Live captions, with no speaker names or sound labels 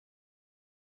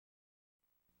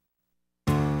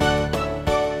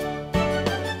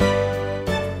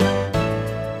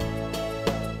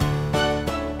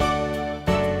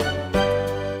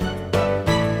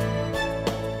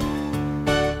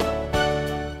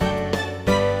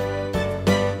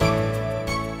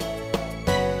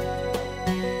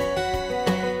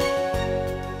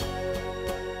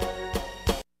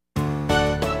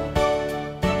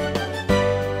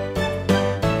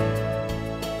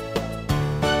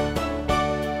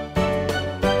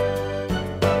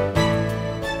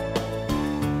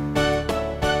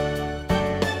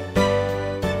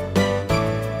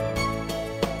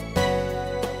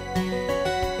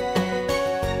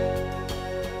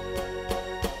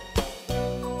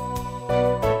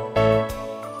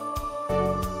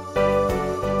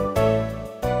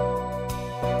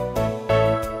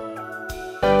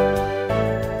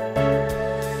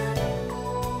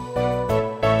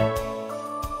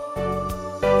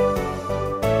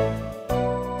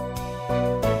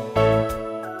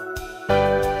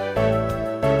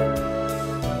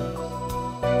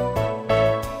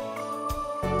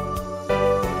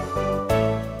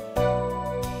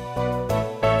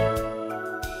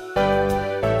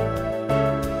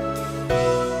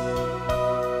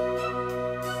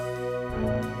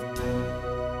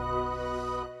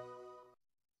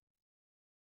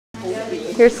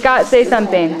Here, Scott, say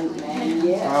something. We're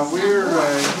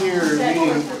here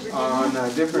meeting on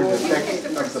different effects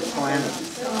of the planet.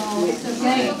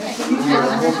 We are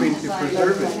hoping to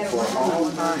preserve it for all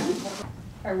time.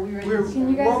 Are we ready? Can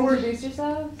you guys introduce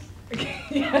yourselves?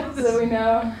 Yes. So we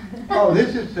know. Oh,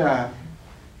 this is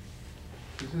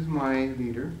my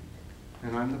leader,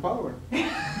 and I'm the follower.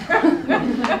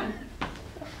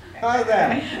 How's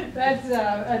that? That's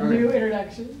a new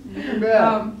introduction. You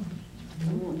bet.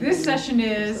 This session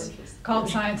is called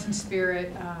Science and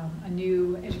Spirit, a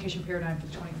new education paradigm for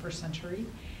the 21st century.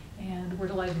 And we're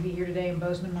delighted to be here today in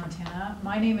Bozeman, Montana.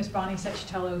 My name is Bonnie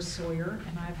Sechitello Sawyer,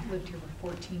 and I've lived here for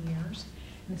 14 years.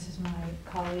 And this is my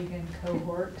colleague and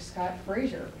cohort, Scott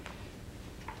Frazier.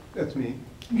 That's me,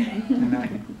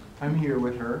 and I'm here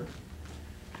with her.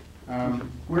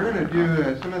 We're going to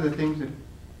do some of the things that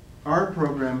our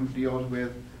program deals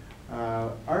with.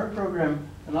 Our program,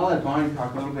 and I'll let Bonnie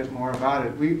talk a little bit more about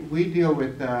it. We deal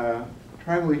with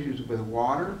tribal issues with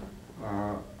water.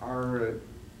 Our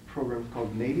program is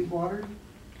called Native Water,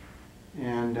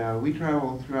 and we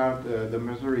travel throughout the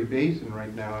Missouri Basin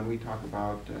right now, and we talk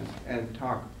about and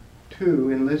talk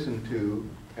to and listen to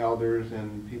elders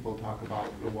and people talk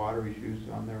about the water issues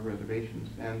on their reservations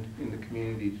and in the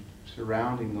communities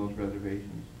surrounding those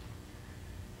reservations.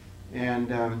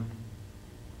 And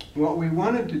what we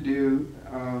wanted to do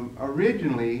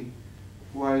originally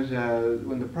was,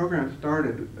 when the program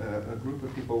started, a group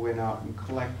of people went out and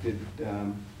collected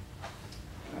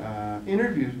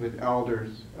interviews with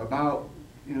elders about,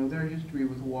 their history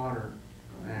with water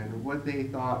and what they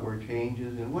thought were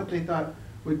changes and what they thought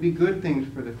would be good things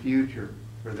for the future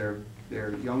for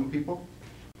their young people.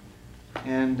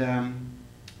 And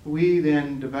we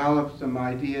then developed some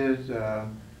ideas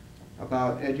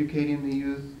about educating the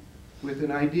youth with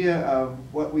an idea of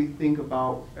what we think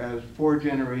about as 4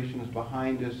 generations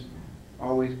behind us,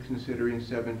 always considering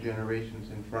 7 generations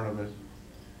in front of us.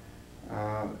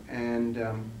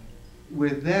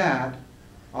 With that,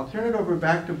 I'll turn it over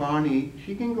back to Bonnie.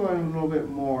 She can go in a little bit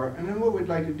more, and then what we'd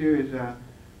like to do is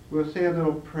we'll say a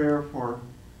little prayer for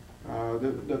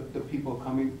the people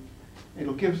coming.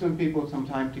 It'll give some people some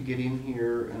time to get in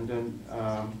here, and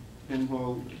then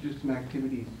we'll do some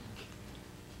activities.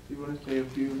 Do you want to say a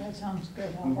few? That sounds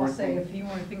good. I'll say a few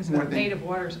more things about native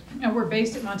waters. We're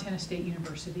based at Montana State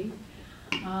University.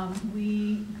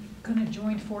 We kind of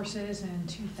joined forces in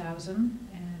 2000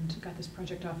 and got this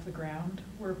project off the ground.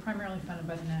 We're primarily funded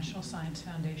by the National Science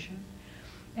Foundation.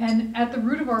 And at the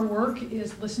root of our work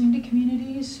is listening to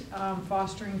communities,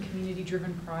 fostering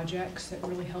community-driven projects that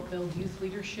really help build youth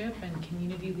leadership and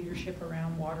community leadership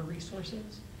around water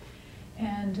resources.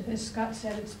 And as Scott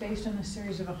said, it's based on a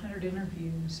series of 100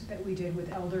 interviews that we did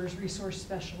with elders, resource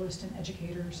specialists, and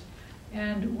educators.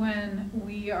 And when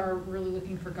we are really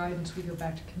looking for guidance, we go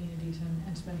back to communities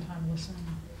and spend time listening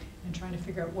and trying to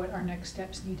figure out what our next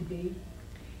steps need to be.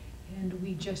 And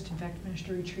we just, in fact, finished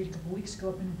a retreat a couple weeks ago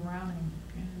up in Browning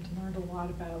and learned a lot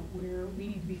about where we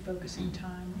need to be focusing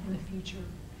time in the future.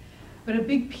 But a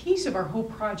big piece of our whole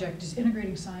project is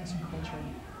integrating science and culture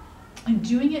and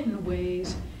doing it in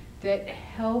ways that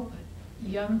help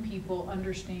young people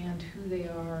understand who they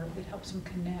are, that helps them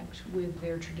connect with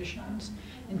their traditions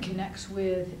and connects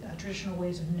with traditional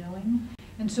ways of knowing.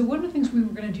 And so one of the things we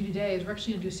were going to do today is we're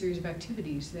actually going to do a series of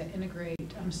activities that integrate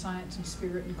science and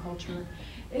spirit and culture.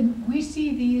 And we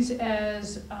see these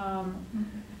as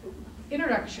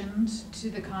introductions to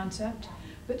the concept,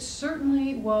 but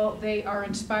certainly while they are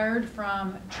inspired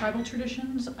from tribal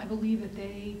traditions, I believe that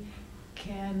they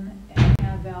can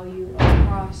have value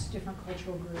across different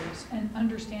cultural groups, and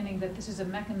understanding that this is a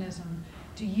mechanism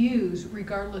to use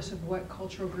regardless of what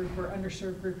cultural group or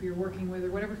underserved group you're working with or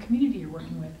whatever community you're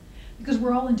working with. Because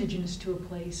we're all indigenous to a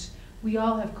place. We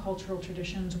all have cultural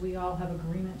traditions. We all have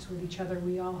agreements with each other.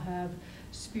 We all have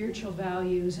spiritual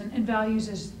values. And values,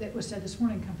 as that was said this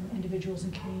morning, come from individuals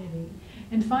and community.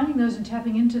 And finding those and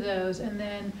tapping into those and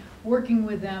then working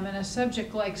with them in a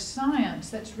subject like science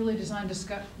that's really designed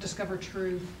to discover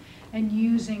truth, and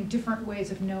using different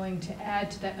ways of knowing to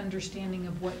add to that understanding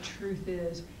of what truth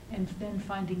is, and then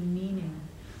finding meaning.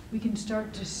 We can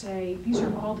start to say, these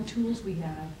are all the tools we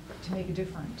have to make a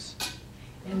difference.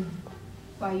 And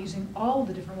by using all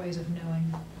the different ways of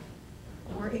knowing,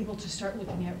 we're able to start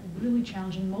looking at really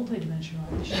challenging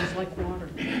multidimensional issues like water,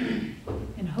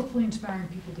 and hopefully inspiring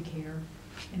people to care,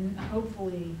 and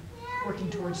hopefully working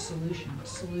towards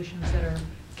solutions that are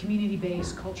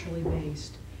community-based, culturally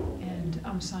based, and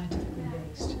scientifically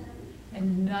based.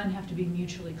 And none have to be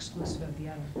mutually exclusive of the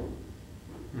other.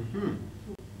 Mm-hmm.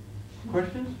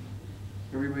 Questions?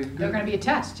 Everybody's good? They're going to be a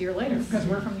test a year later because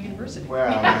we're from the university.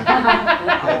 Well,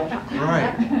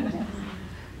 right.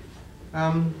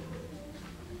 Some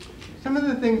of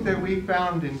the things that we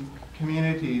found in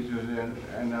communities,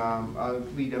 and I'll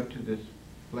lead up to this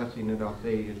blessing that I'll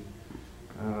say, is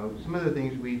some of the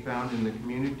things we found in the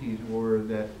communities were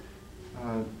that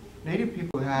Native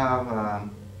people have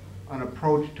an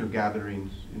approach to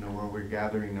gatherings, where we're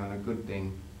gathering on a good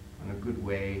thing, on a good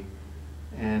way,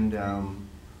 and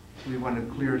we want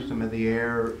to clear some of the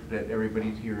air, that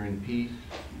everybody's here in peace.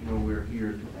 We're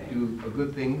here to do a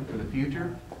good thing for the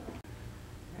future.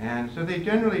 And so they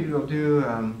generally will do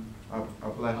a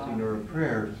blessing or a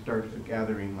prayer to start the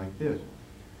gathering like this.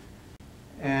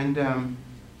 And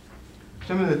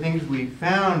some of the things we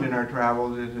found in our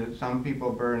travels is that some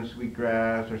people burn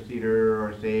sweetgrass or cedar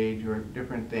or sage or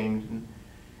different things.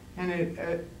 And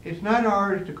it's not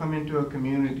ours to come into a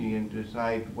community and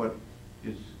decide what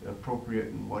is appropriate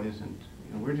and what isn't.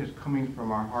 We're just coming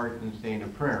from our heart and saying a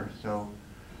prayer. So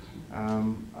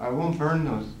I won't burn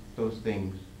those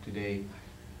things today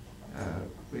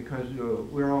because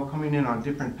we're all coming in on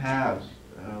different paths.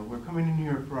 We're coming in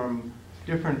here from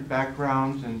different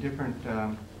backgrounds and different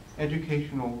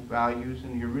educational values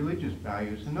and your religious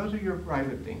values, and those are your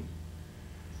private things.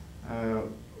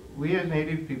 We as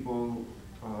Native people,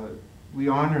 we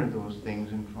honor those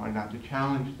things and try not to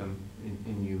challenge them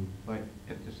in you, but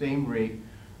at the same rate,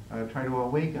 try to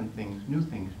awaken things, new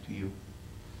things to you.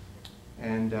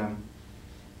 And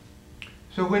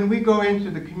so when we go into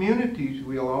the communities,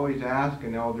 we'll always ask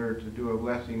an elder to do a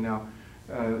blessing. Now,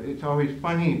 it's always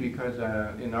funny because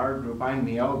in our group, I'm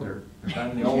the elder, because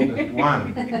I'm the oldest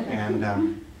one,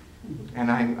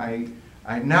 and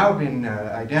I've now been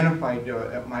identified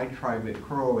at my tribe at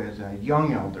Crow as a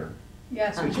young elder.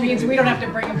 Yes, which means we don't have to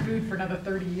bring him food for another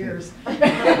 30 years.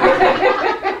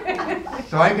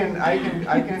 So I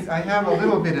have a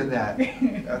little bit of that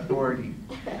authority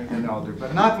as an elder,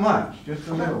 but not much, just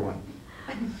a little one.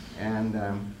 And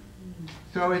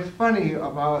so it's funny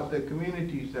about the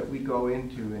communities that we go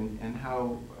into and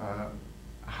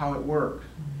how it works.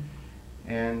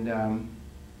 And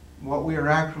what we are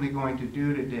actually going to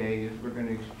do today is we're going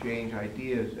to exchange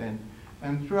ideas.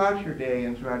 And throughout your day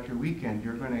and throughout your weekend,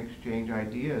 you're going to exchange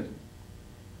ideas.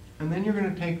 And then you're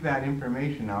going to take that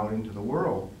information out into the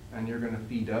world, and you're going to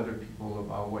feed other people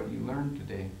about what you learned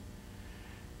today.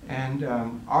 And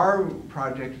our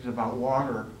project is about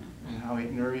water and how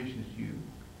it nourishes you.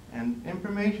 And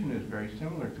information is very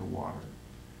similar to water,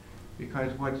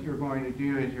 because what you're going to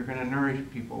do is you're going to nourish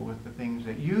people with the things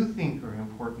that you think are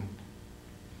important.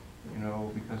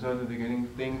 Because those are the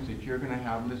things that you're going to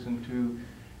have listened to.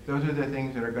 Those are the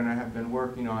things that are going to have been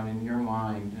working on in your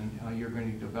mind, and how you're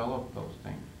going to develop those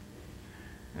things.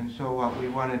 And so what we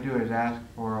want to do is ask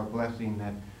for a blessing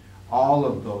that all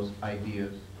of those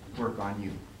ideas work on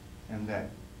you, and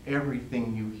that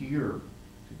everything you hear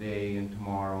today and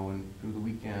tomorrow and through the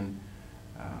weekend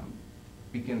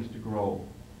begins to grow,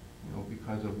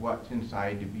 because of what's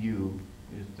inside of you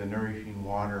is the nourishing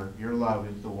water. Your love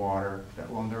is the water that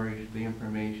will nourish the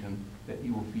information that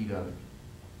you will feed others.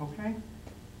 Okay?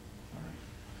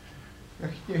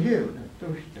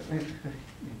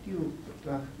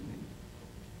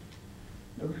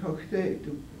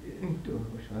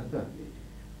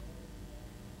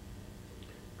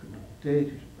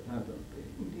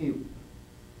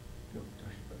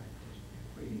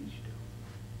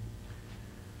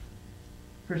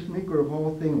 First Maker of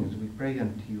all things, we pray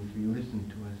unto you, for you listen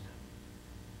to us.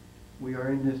 We are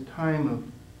in this time of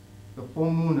the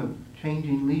full moon of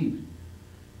changing leaves.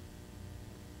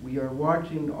 We are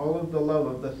watching all of the love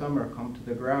of the summer come to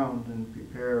the ground and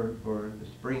prepare for the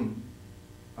spring,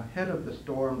 ahead of the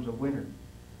storms of winter.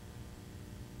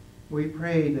 We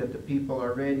pray that the people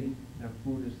are ready, that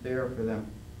food is there for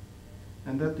them,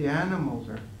 and that the animals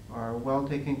are well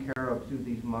taken care of through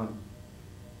these months.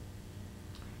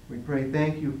 We pray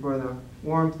thank you for the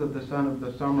warmth of the sun of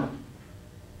the summer,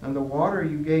 and the water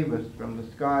you gave us from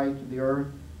the sky to the earth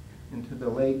and to the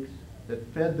lakes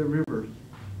that fed the rivers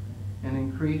and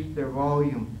increased their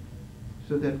volume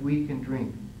so that we can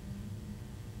drink.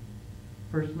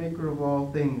 First Maker of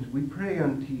all things, we pray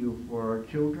unto you for our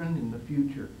children in the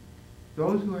future,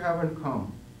 those who haven't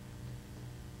come.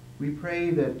 We pray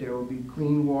that there will be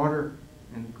clean water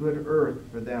and good earth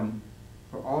for them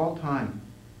for all time,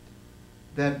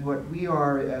 that what we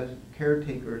are as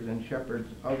caretakers and shepherds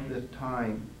of this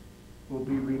time will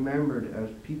be remembered as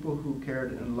people who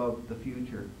cared and loved the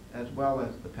future as well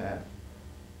as the past.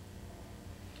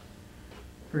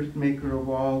 First Maker of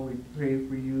all, we pray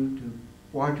for you to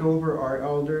watch over our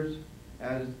elders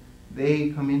as they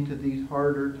come into these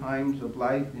harder times of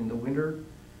life in the winter,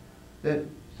 that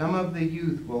some of the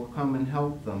youth will come and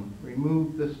help them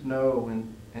remove the snow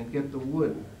and get the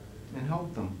wood and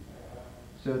help them.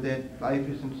 so that life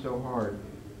isn't so hard.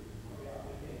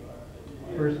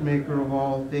 First maker of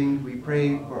all things, we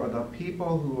pray for the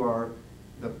people who are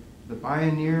the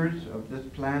pioneers of this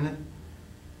planet,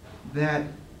 that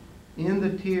in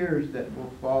the tears that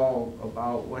will fall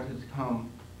about what has come,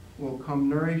 will come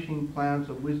nourishing plants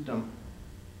of wisdom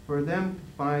for them to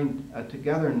find a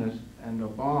togetherness and a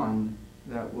bond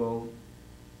that will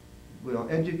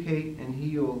educate and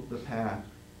heal the past.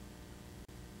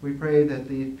 We pray that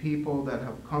these people that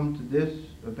have come to this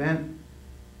event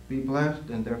be blessed,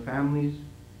 and their families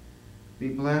be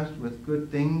blessed with good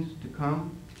things to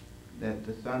come, that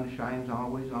the sun shines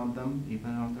always on them,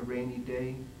 even on the rainy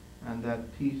day, and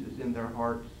that peace is in their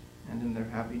hearts and in their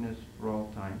happiness for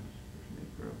all times.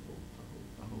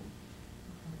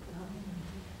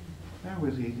 That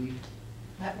was easy.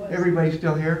 Everybody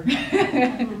still here?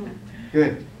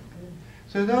 Good.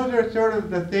 So those are sort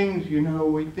of the things,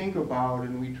 we think about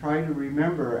and we try to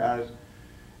remember as,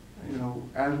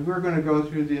 as we're going to go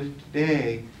through this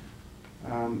today.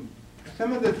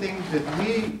 Some of the things that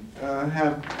we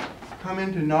have come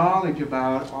into knowledge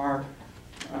about are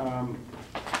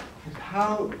is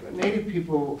how Native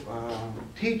people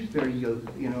teach their youth.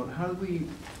 How do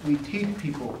we teach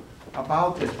people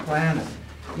about this planet?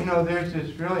 There's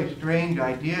this really strange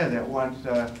idea that once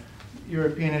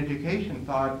European education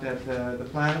thought that the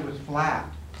planet was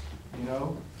flat.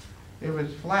 It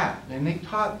was flat, and they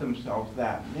taught themselves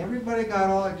that. And everybody got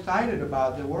all excited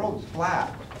about the world's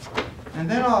flat. And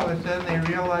then all of a sudden they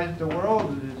realized the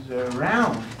world is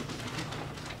round.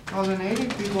 Well, the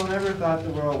Native people never thought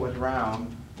the world was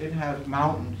round. It has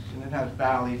mountains and it has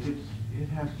valleys. It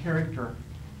has character.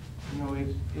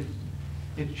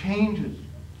 It changes.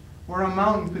 Where a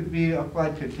mountain could be, a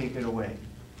flood could take it away.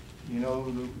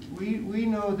 We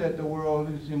know that the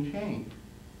world is in change.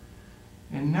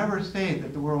 And never say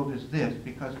that the world is this,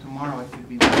 because tomorrow it could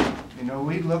be that.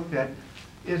 We looked at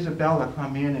Isabella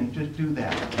come in and just do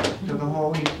that to the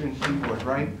whole eastern seaboard,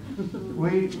 right?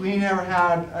 We never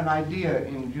had an idea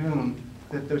in June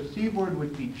that the seaboard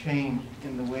would be changed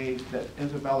in the ways that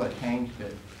Isabella changed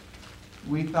it.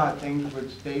 We thought things would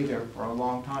stay there for a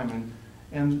long time,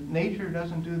 and nature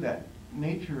doesn't do that.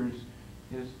 Nature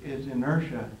is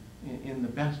inertia in the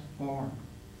best form,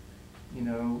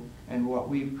 and what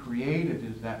we've created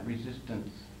is that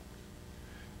resistance.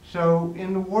 So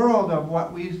in the world of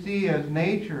what we see as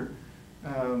nature,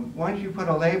 once you put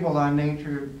a label on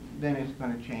nature, then it's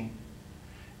going to change.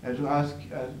 As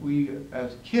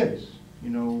kids,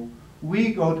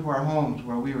 we go to our homes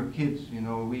where we were kids.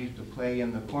 We used to play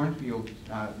in the cornfields,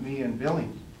 me and Billy.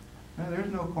 Now,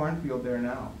 there's no cornfield there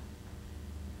now.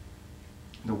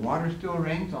 The water still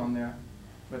rains on there,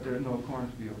 but there's no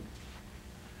cornfield.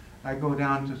 I go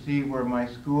down to see where my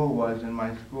school was, and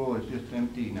my school is just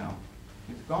empty now.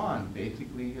 It's gone,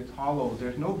 basically. It's hollow.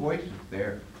 There's no voices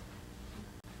there.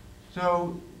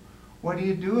 So what do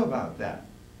you do about that?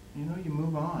 You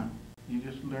move on. You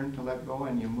just learn to let go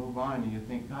and you move on. And you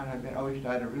think, God, I wish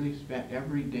I'd have really spent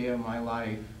every day of my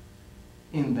life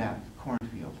in that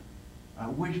cornfield. I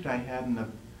wished I hadn't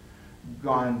have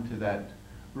gone to that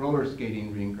roller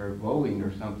skating rink or bowling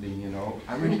or something,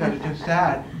 I wish I'd have just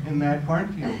sat in that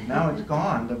cornfield. Now it's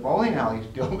gone. The bowling alley's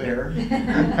still there.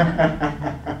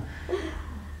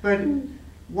 But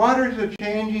water is a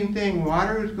changing thing.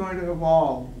 Water is going to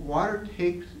evolve. Water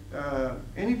takes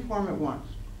any form it wants.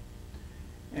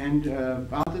 And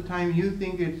about the time you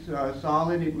think it's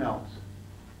solid, it melts.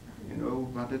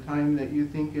 About the time that you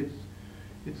think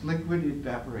it's liquid, it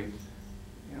evaporates.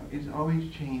 It's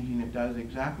always changing. It does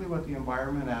exactly what the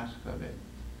environment asks of it.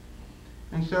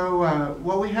 And so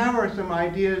what we have are some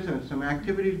ideas and some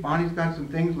activities. Bonnie's got some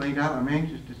things laid out. I'm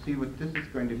anxious to see what this is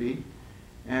going to be.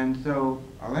 And so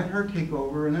I'll let her take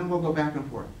over, and then we'll go back and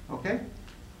forth. Okay?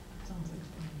 Sounds like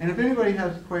fun. And if anybody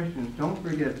has questions, don't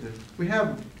forget to. We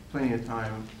have plenty of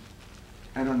time.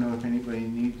 I don't know if anybody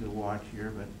needs to watch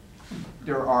here, but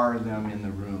there are them in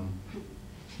the room.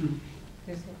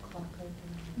 There's a clock right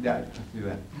Yeah, let's do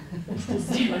that.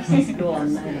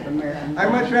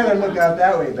 I'd much rather look out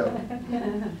that way, though.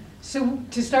 So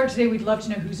to start today, we'd love to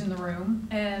know who's in the room,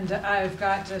 and I've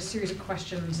got a series of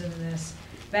questions in this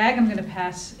bag. I'm going to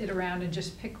pass it around and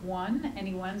just pick one,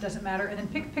 anyone, doesn't matter, and then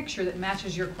pick a picture that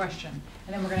matches your question,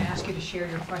 and then we're going to ask you to share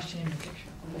your question in the picture.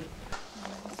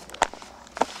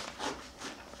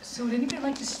 So would anybody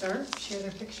like to start? Share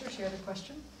their picture, share their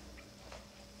question?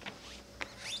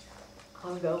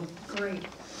 I'll go. Great.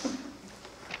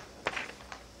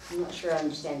 I'm not sure I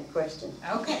understand the question.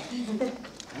 Okay.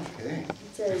 Okay.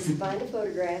 It says, find a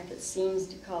photograph that seems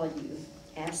to call you.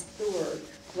 Ask the work,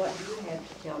 what do you have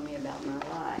to tell me about my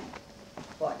life?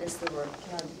 What does the work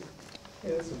tell you?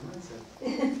 They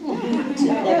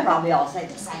probably all say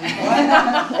the same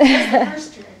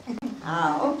thing.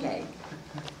 Okay.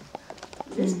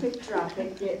 This picture, I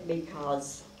picked it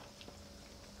because,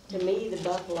 to me, the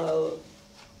buffalo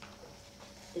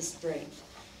is strength,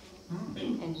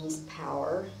 and he's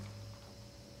power.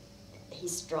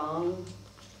 He's strong.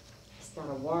 He's got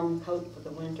a warm coat for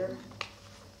the winter,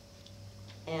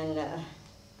 and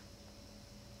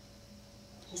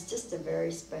he's just a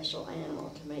very special animal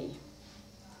to me.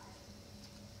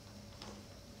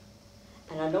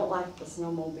 And I don't like the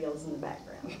snowmobiles in the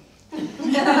background.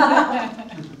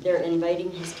 They're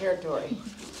invading his territory.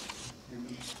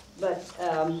 But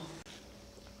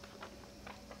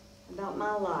about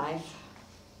my life,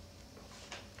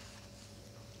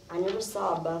 I never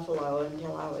saw a buffalo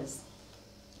until I was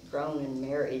grown and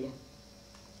married,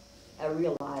 a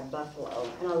real live buffalo.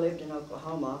 And I lived in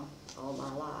Oklahoma all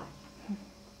my life.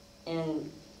 And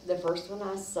the first one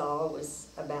I saw was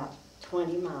about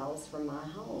 20 miles from my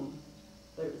home,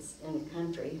 but it was in the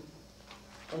country.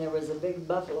 And there was a big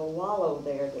buffalo wallow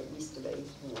there that used to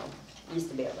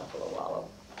be a buffalo wallow.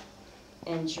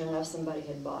 And sure enough, somebody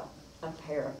had bought a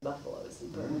pair of buffaloes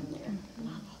and put them in there. And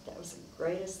I thought that was the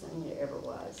greatest thing there ever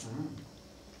was.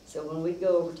 So when we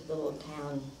go over to the little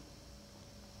town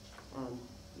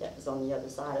that was on the other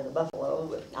side of the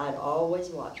buffalo, I'd always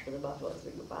watch for the buffaloes as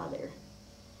we go by there.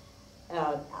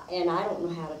 And I don't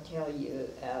know how to tell you,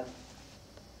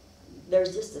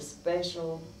 there's just a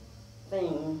special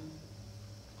thing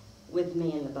with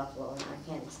me and the buffalo, and I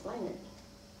can't explain it.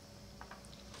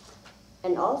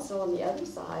 And also on the other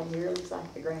side here looks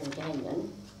like the Grand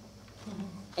Canyon.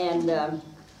 And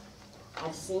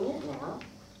I've seen it now.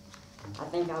 I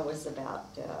think I was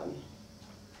about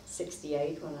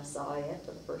 68 when I saw it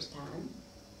for the first time.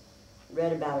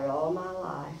 Read about it all my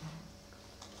life.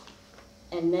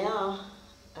 And now,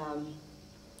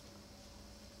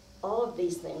 all of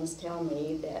these things tell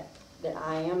me that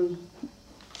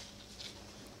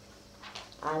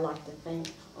I like to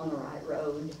think, on the right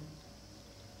road,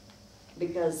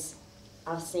 because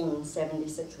I've seen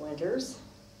 76 winters,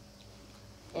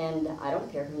 and I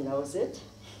don't care who knows it.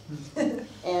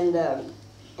 And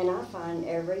I find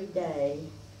every day,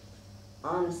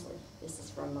 honestly, this is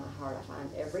from my heart, I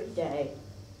find every day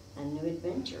a new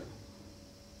adventure.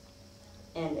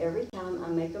 And every time I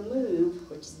make a move,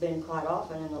 which has been quite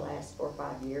often in the last 4 or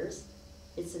 5 years,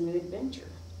 it's a new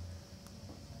adventure.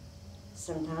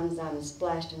 Sometimes I'm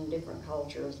splashed in different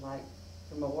cultures, like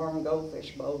from a warm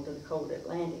goldfish bowl to the cold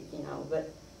Atlantic, you know, but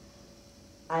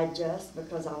I just,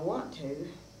 because I want to,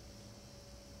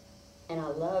 and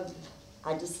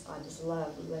I just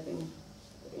love living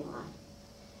life.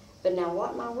 But now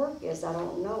what my work is, I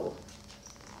don't know.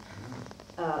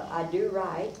 I do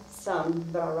write some,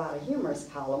 but I write a humorous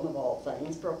column of all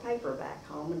things for a paper back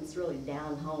home, and it's really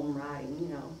down-home writing, you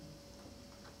know.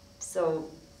 So,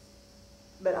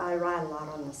 but I write a lot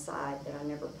on the side that I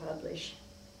never publish.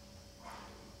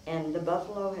 And the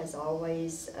buffalo has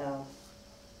always,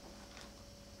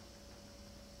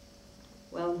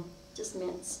 well, just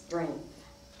meant strength.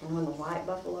 And when the white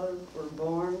buffaloes were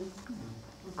born,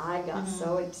 I got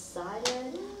so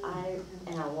excited,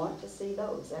 and I want to see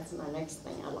those. That's my next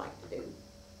thing I'd like to do.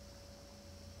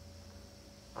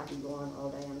 I could go on all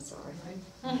day, I'm sorry.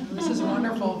 This is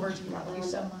wonderful, Virgie. Thank you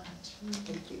so much.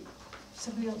 Thank you.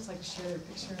 Somebody else like to share their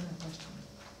picture and their question?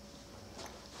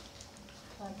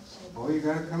 Oh, you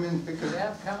gotta come in and pick it up.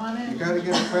 Yep, come on in. You gotta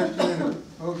get a question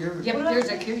and give it.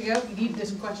 Yep, here you go. You need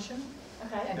this question?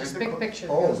 Okay. And just pick a picture.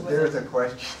 that Oh, goes with there's it. a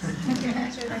question.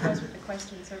 Actually, that goes with the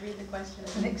question, so read the question.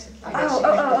 I got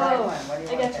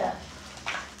that.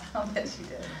 I'll bet she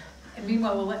did. And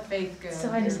meanwhile, we'll let Faith go.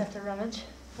 So I just here. have to rummage?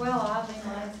 Well, oddly,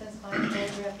 mine says find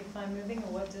photograph you find moving,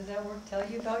 and what does that work tell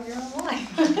you about your own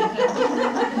life?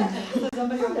 So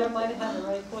somebody over there might have the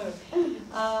right clue.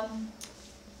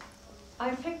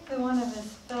 I picked the one of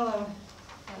this fellow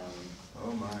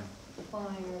Oh my.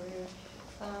 flying over here.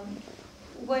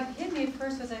 What hit me at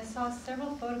first was I saw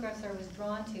several photographs I was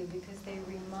drawn to because they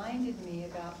reminded me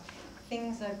about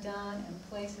things I've done and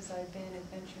places I've been,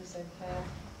 adventures I've had,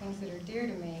 things that are dear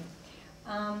to me.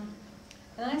 And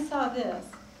I saw this,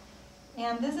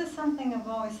 and this is something I've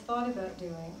always thought about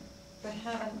doing, but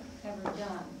haven't ever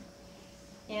done.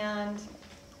 And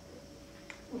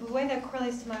the way that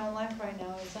correlates to my own life right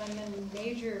now is I'm in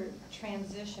major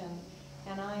transition,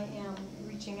 and I am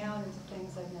reaching out into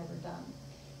things I've never done.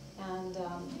 And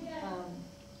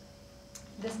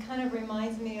this kind of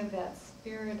reminds me of that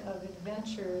spirit of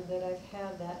adventure that I've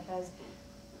had that has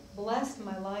blessed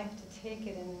my life to take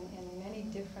it in many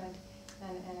different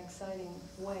and exciting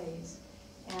ways.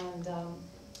 And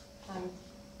I'm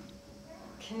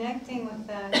connecting with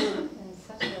that in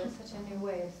such a new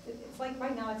way. It's like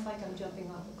right now, it's like I'm jumping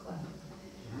off a cliff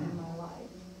in my life.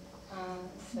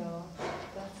 So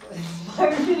that's what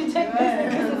inspired me to take this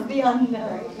because it's the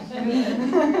unknown.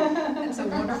 It's a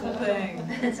wonderful thing.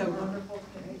 It's a wonderful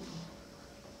thing.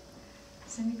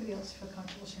 Does anybody else feel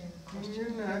comfortable sharing a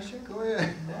question? Yeah, sure, go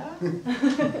ahead. Yeah?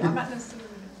 I'm not necessarily.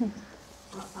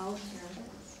 I'll share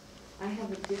this. I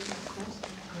have a different question.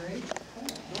 Great.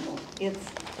 It's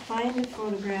find a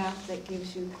photograph that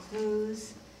gives you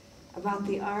clues about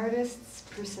the artist's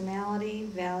personality,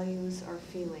 values, or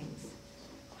feelings.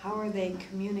 How are they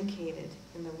communicated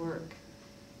in the work?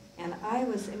 And I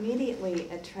was immediately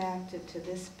attracted to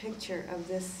this picture of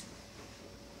this,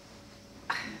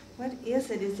 what is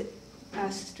it? Is it a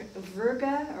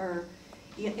virga, or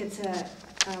it's a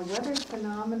weather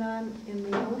phenomenon in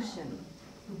the ocean?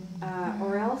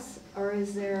 Or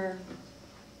is there,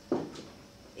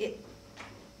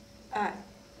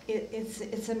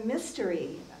 it's a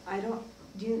mystery.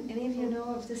 Any of you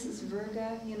know if this is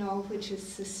virga, which is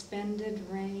suspended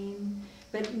rain?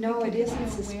 But no, it isn't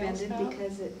suspended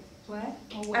because it, what?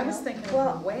 I was thinking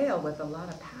of a whale with a lot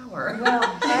of power. Well,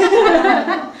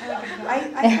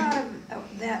 I thought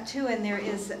of that too, and there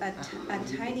is a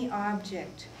tiny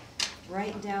object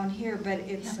right down here, but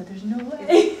it's... Yeah, but there's no way.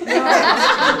 It's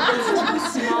too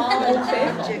small an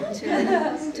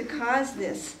object to cause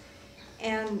this.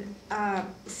 And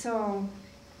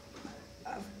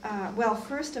well,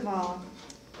 first of all,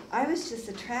 I was just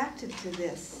attracted to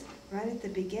this right at the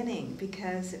beginning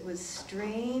because it was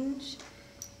strange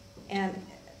and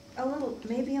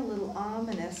maybe a little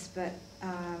ominous, but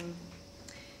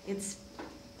it's,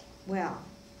 well,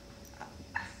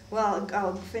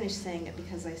 I'll finish saying it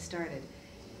because I started.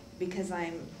 Because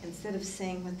instead of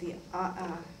saying what the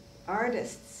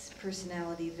artist's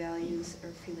personality, values,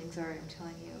 or feelings are, I'm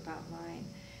telling you about mine.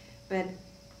 But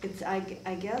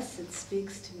I guess it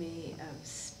speaks to me of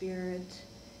spirit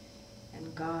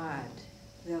and God,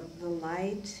 the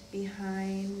light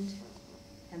behind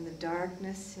and the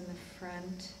darkness in the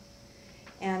front.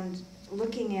 And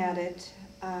looking at it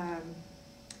and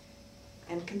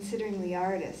considering the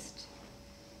artist,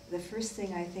 the first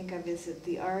thing I think of is that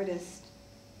the artist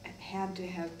had to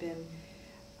have been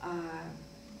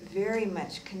very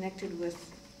much connected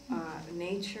with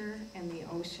nature and the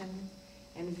ocean,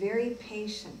 and very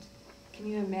patient. Can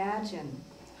you imagine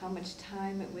how much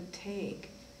time it would take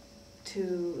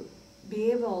to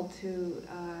be able to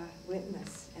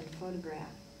witness and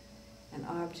photograph an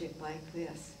object like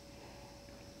this?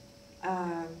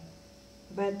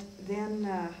 But then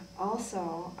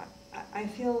also, I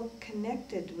feel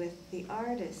connected with the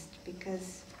artist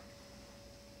because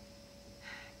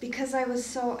I was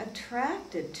so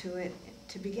attracted to it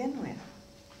to begin with.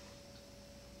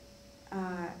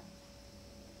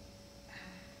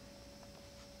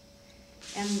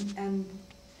 And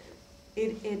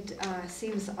it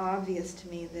seems obvious to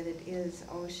me that it is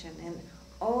ocean, and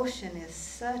ocean is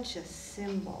such a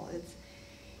symbol.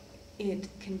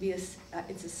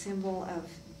 It's a symbol of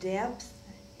depth,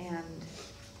 and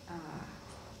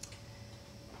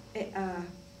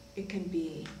it can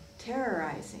be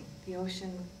terrorizing. The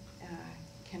ocean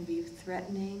can be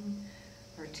threatening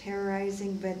or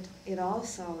terrorizing, but it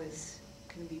also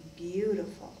can be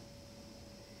beautiful.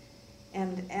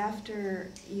 And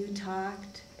after you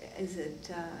talked, is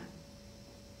it,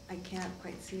 I can't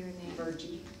quite see your name.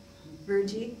 Virgie.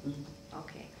 Virgie?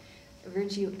 Okay.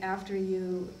 Virgie, after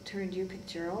you turned your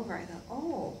picture over, I thought,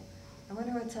 oh, I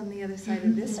wonder what's on the other side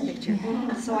of this picture.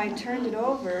 So I turned it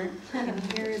over, and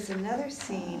here is another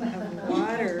scene of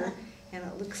water, and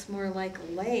it looks more like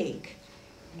a lake.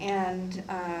 And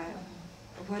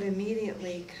what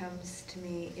immediately comes to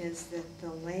me is that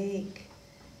the lake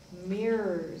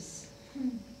mirrors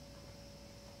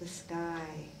the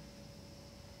sky.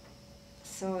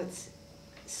 So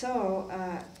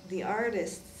the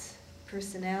artist's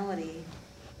personality,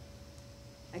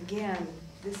 again,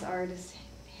 this artist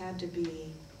had to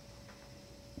be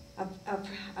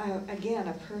again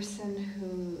a person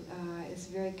who is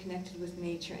very connected with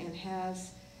nature and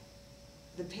has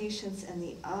the patience and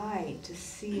the eye to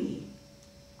see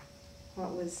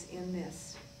what was in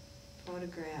this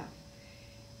photograph.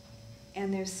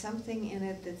 And there's something in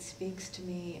it that speaks to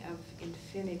me of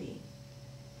infinity,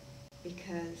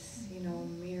 because,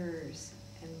 mirrors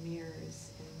and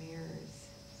mirrors and mirrors.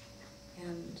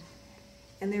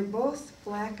 And they're both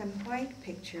black and white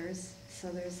pictures, so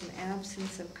there's an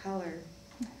absence of color.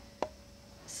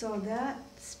 So that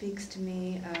speaks to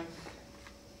me of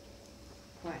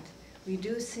what?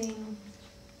 Reducing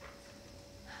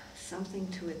something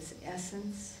to its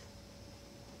essence,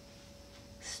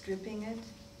 stripping it.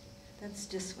 That's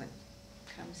just what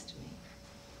comes to me.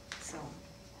 So,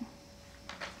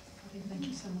 Okay, thank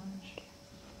you so much.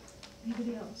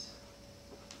 Anybody else?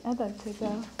 I'd like to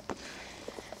go.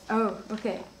 Oh,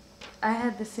 okay. I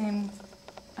had the same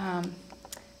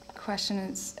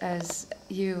question as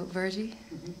you, Virgie.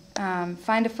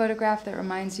 Find a photograph that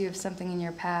reminds you of something in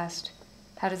your past.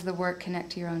 How does the work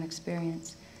connect to your own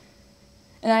experience?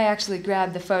 And I actually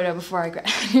grabbed the photo before I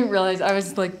didn't realize I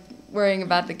was like worrying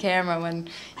about the camera when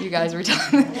you guys were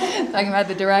talking about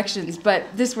the directions. But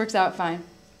this works out fine.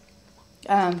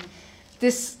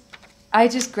 I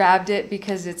just grabbed it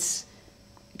because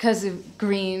of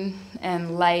green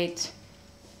and light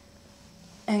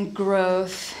and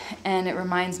growth, and it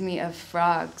reminds me of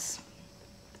frogs.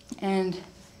 And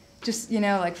just,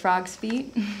 like frogs'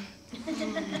 feet.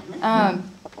 And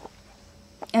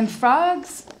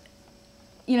frogs,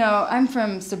 I'm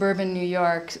from suburban New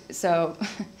York, so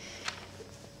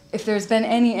if there's been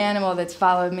any animal that's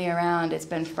followed me around, it's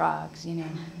been frogs,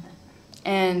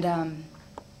 And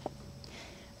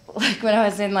like when I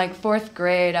was in like 4th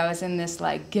grade, I was in this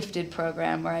like gifted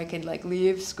program where I could like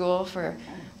leave school for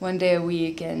 1 day a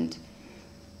week, and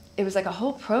it was like a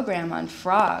whole program on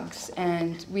frogs,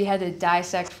 and we had to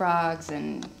dissect frogs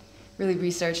and really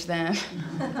research them.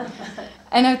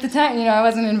 And at the time, I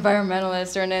wasn't an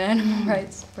environmentalist or an animal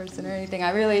rights person or anything.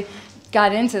 I really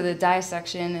got into the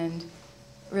dissection and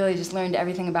really just learned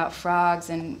everything about frogs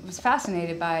and was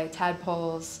fascinated by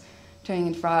tadpoles turning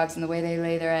into frogs and the way they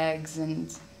lay their eggs.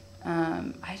 And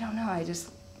I don't know,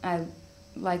 I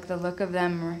like the look of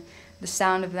them or the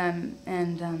sound of them.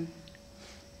 And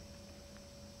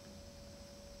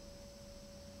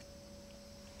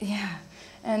yeah.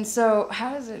 And so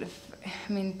how does it,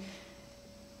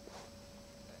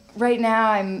 right now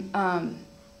I'm,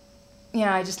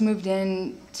 I just moved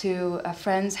in to a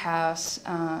friend's house,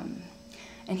 and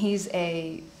he's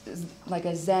like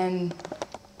a Zen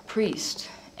priest.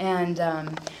 And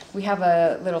we have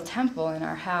a little temple in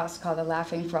our house called the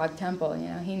Laughing Frog Temple.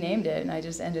 He named it, and I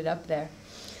just ended up there.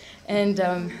 And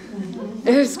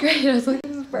it was great. I was like,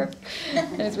 this is perfect.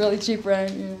 And it's really cheap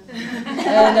rent,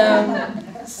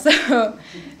 And so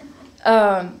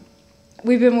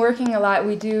we've been working a lot.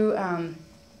 We do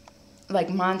like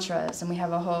mantras, and we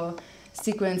have a whole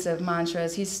sequence of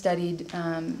mantras. He's studied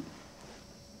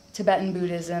Tibetan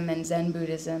Buddhism and Zen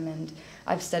Buddhism, and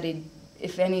I've studied,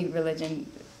 if any religion,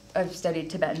 I've studied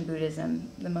Tibetan Buddhism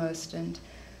the most. And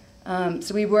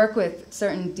so we work with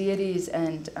certain deities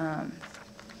and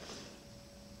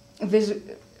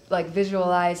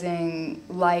visualizing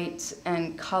light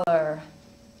and color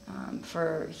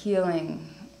for healing,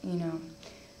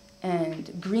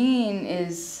 And green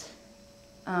is,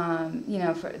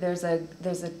 there's a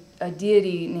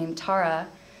deity named Tara,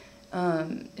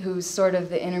 who's sort of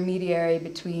the intermediary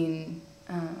between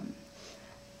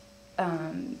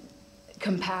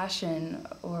compassion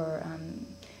or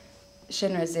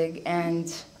Shinrazig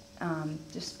and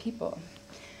just people.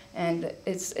 And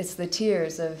it's the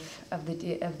tears of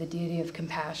the deity of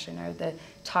compassion, or the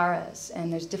taras,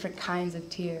 and there's different kinds of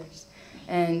tears.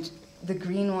 And the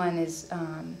green one is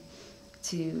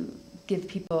to give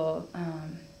people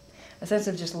a sense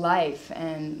of just life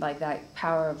and like that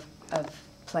power of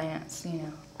plants,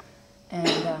 And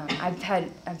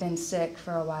I've been sick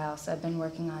for a while, so I've been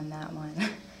working on that one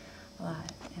a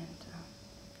lot.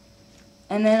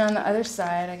 And then on the other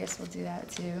side, I guess we'll do that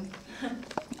too,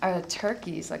 are the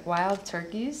turkeys, like wild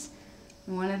turkeys.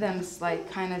 And one of them's like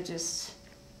kind of just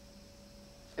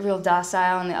real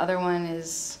docile, and the other one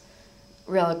is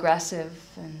real aggressive.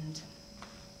 And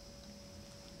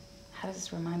how does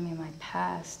this remind me of my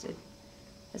past? It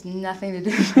has nothing to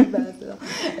do with my past at all.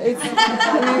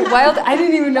 I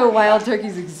didn't even know wild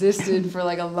turkeys existed for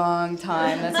like a long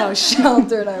time. That's how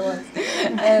sheltered I was.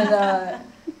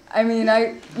 And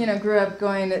I grew up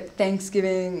going to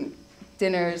Thanksgiving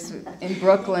dinners in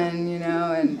Brooklyn,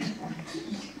 and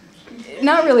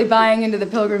not really buying into the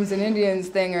Pilgrims and Indians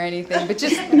thing or anything, but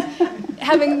just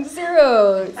having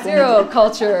zero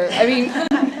culture.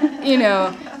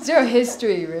 Zero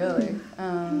history, really.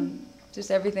 Just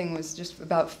everything was just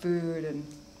about food and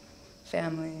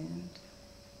family, and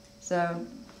so,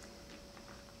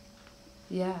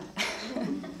 yeah.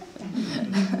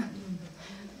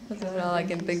 That's about all I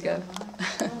can think of.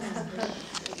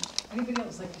 Anybody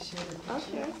else like to share their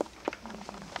picture?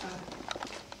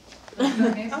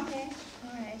 Okay. Okay,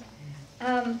 all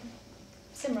right.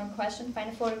 Similar question, find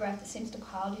a photograph that seems to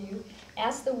call to you.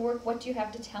 Ask the work, what do you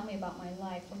have to tell me about my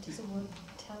life? What does the work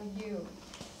tell you?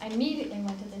 I immediately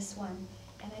went to this one,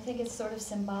 and I think it's sort of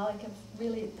symbolic of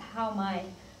really how my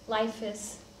life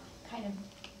has kind of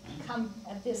come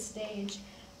at this stage.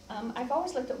 I've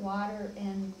always looked at water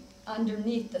and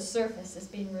underneath the surface as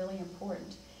being really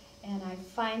important. And I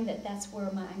find that that's where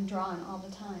I'm drawn all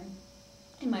the time.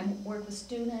 In my work with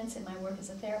students, in my work as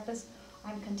a therapist,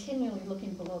 I'm continually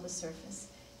looking below the surface.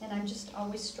 And I'm just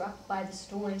always struck by the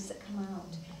stories that come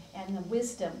out and the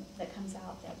wisdom that comes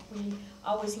out, that we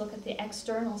always look at the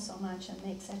external so much and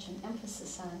make such an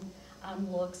emphasis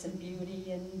on looks and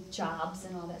beauty and jobs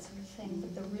and all that sort of thing.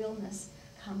 But the realness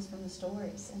comes from the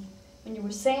stories. And when you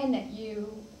were saying that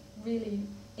you really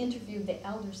interviewed the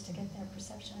elders to get their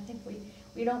perception, I think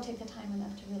we don't take the time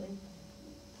enough to really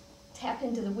tap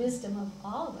into the wisdom of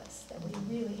all of us, that we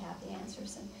really have the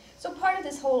answers. And so part of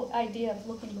this whole idea of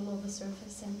looking below the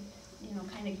surface and, you know,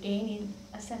 kind of gaining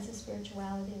a sense of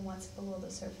spirituality and what's below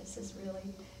the surface has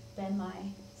really been my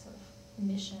sort of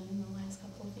mission in the last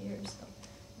couple of years. So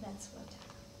that's what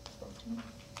spoke to me.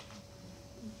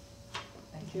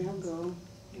 Thank you. I'll go.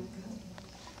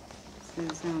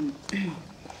 It says,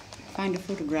 find a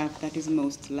photograph that is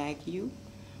most like you.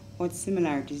 What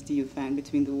similarities do you find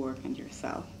between the work and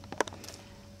yourself?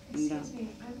 Excuse me,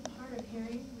 I'm hard of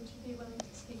hearing. Would you be willing to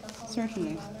speak up?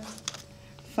 Certainly.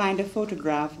 Find a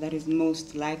photograph that is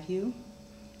most like you.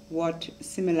 What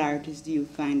similarities do you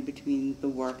find between the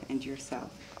work and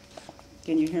yourself?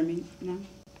 Can you hear me now?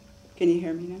 Can you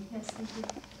hear me now? Yes, thank you.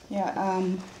 Yeah,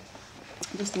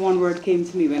 just one word came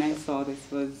to me when I saw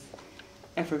this was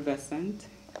effervescent,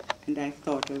 and I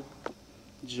thought of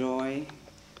joy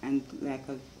and like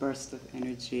a burst of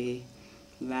energy,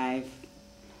 life.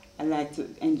 I like to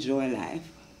enjoy life.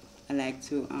 I like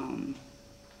to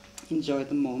enjoy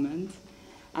the moment.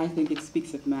 I think it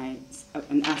speaks of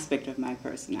an aspect of my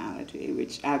personality,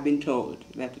 which I've been told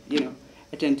that, you know,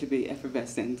 I tend to be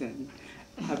effervescent and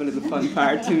have a little fun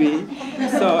part to me.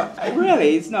 So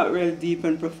really, it's not really deep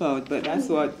and profound, but that's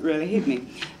what really hit me.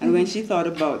 And when she thought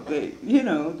about the, you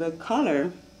know, the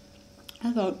color,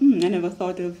 I thought, I never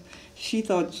thought of, she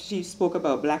spoke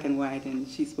about black and white, and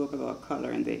she spoke about color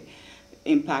and the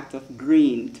impact of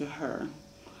green to her.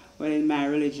 Well, in my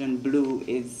religion, blue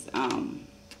is,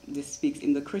 this speaks,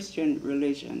 in the Christian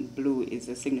religion, blue is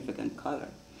a significant color.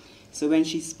 So when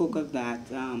she spoke of that,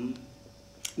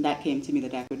 that came to me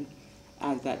that I could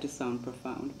add that to sound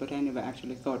profound, but I never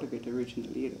actually thought of it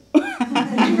originally either.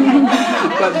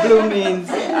 But blue means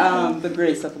the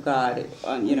grace of God.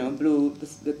 You know, blue,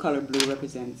 the color blue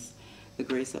represents the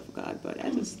grace of God. But I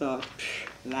just thought,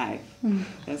 life.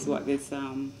 That's what this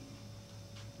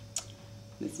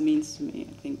means to me.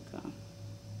 I think,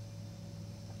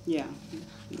 yeah,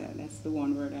 that's the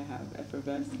one word I have,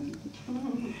 effervescent.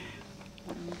 Thank you.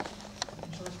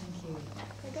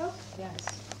 Can I go?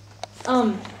 Yes.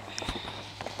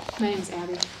 My name's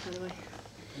Abby, by the way.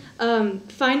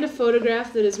 Find a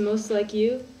photograph that is most like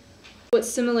you. What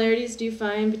similarities do you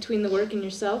find between the work and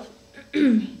yourself?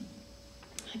 I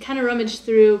kind of rummaged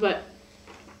through, but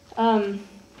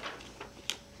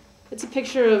it's a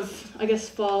picture of, I guess,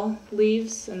 fall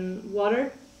leaves and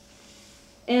water.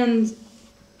 And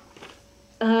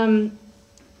I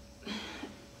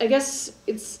guess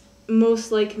it's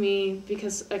most like me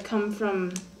because I come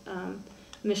from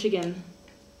Michigan.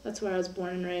 That's where I was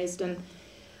born and raised. And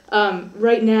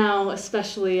right now,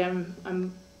 especially, I'm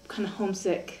kind of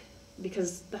homesick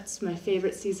because that's my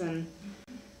favorite season,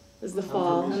 is the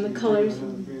fall and the colors.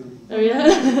 Oh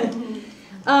yeah.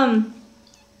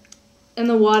 And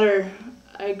the water.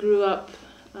 I grew up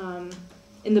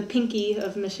in the Pinky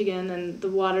of Michigan, and the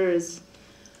water is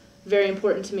very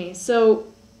important to me. So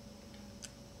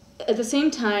at the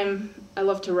same time, I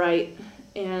love to write,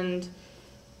 and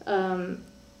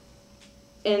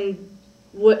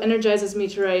what energizes me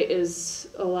to write is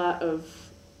a lot of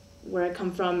where I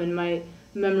come from and my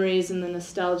memories and the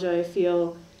nostalgia I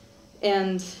feel,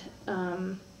 and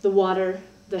the water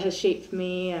that has shaped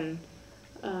me, and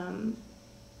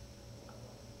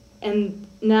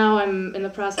now I'm in the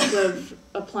process of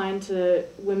applying to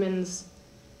women's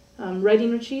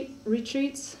writing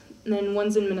retreats, and then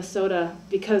one's in Minnesota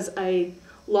because I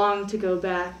long to go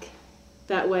back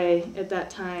that way at that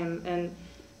time. And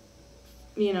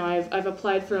you know, I've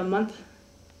applied for a month,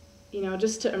 you know,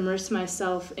 just to immerse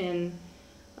myself in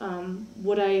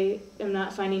what I am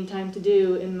not finding time to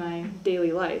do in my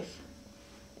daily life,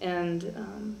 and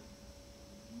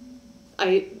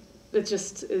it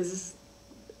just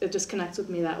connects with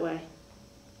me that way.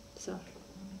 So.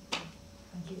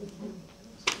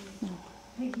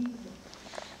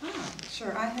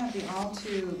 Sure, I have the all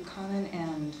too common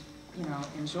and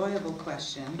enjoyable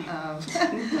question of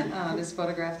this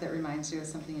photograph that reminds you of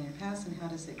something in your past, and how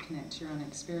does it connect to your own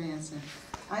experience. And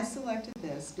I selected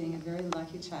this, being a very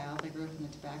lucky child. I grew up in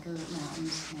the Tobacco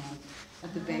Mountains and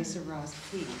at the base of Ross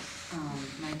Peak.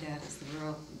 My dad is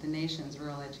the nation's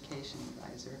rural education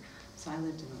advisor, so I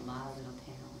lived in a lot of little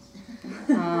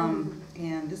towns.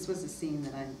 And this was a scene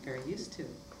that I'm very used to.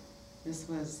 This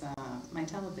was my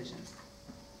television.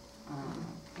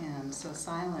 And so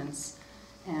silence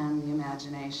and the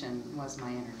imagination was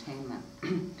my entertainment.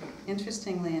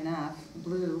 Interestingly enough,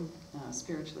 blue,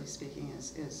 spiritually speaking,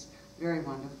 is very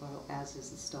wonderful, as is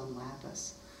the stone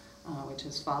lapis, which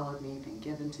has followed me, been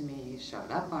given to me, showed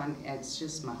up on, it's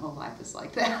just my whole life is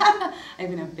like that. I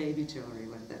even have baby jewelry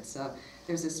with it. So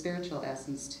there's a spiritual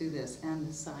essence to this, and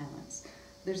the silence.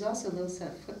 There's also a little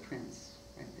set of footprints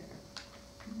right there.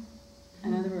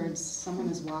 In other words, someone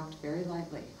has walked very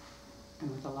lightly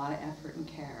and with a lot of effort and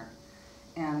care.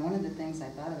 And one of the things I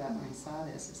thought about when I saw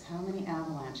this is how many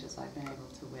avalanches I've been able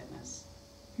to witness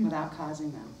without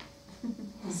causing them.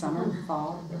 Summer,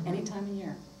 fall, any time of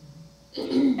year.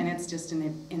 And it's just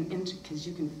because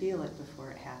you can feel it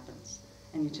before it happens.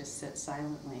 And you just sit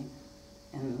silently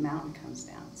and the mountain comes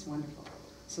down. It's wonderful.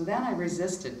 So then I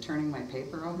resisted turning my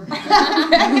paper over.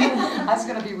 I was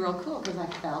going to be real cool because I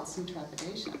felt some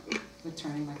trepidation with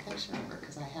turning my picture over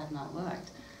because I had not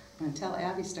looked. But until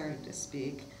Abby started to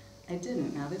speak, I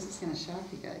didn't. Now this is going to shock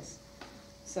you guys.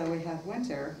 So we have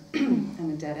winter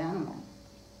and a dead animal.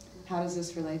 How does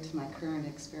this relate to my current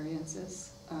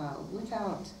experiences?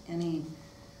 Without any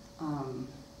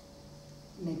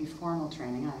maybe formal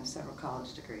training, I have several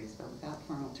college degrees, but without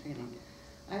formal training,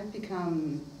 I've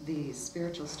become the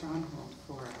spiritual stronghold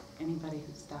for anybody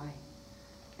who's dying,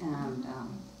 and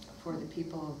for the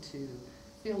people to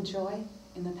feel joy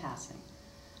in the passing,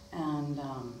 and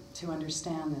to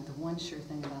understand that the one sure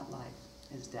thing about life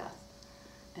is death,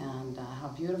 and how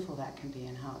beautiful that can be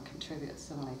and how it contributes.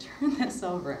 So when I turned this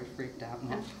over, I freaked out and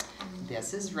went,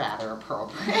 this is rather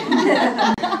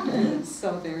appropriate.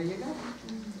 So there you go.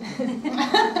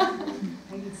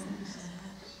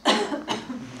 I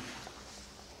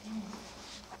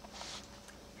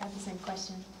have the same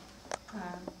question.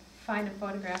 Find a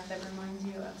photograph that reminds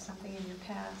you of something in your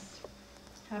past.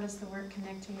 How does the work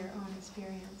connect to your own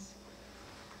experience?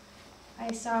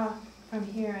 I saw from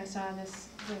here, I saw this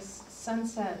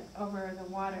sunset over the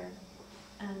water,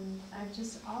 and I've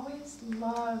just always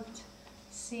loved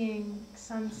seeing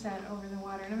sunset over the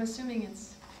water. And I'm assuming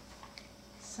it's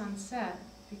sunset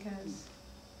because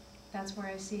that's where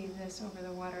I see this over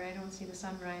the water. I don't see the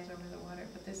sunrise over the water,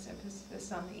 but this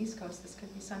on the East Coast, this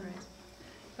could be sunrise.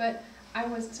 But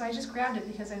so I just grabbed it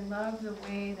because I love the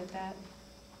way that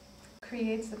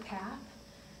creates the path.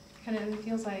 Kind of, it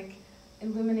feels like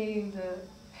illuminating the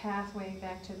pathway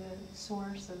back to the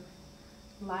source of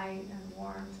light and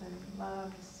warmth and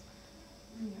love,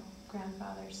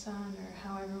 grandfather, son, or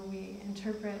however we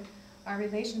interpret our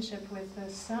relationship with the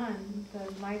sun, the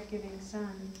life-giving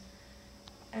sun.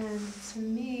 And to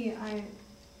me, I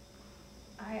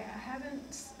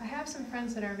have some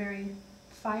friends that are very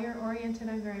fire-oriented.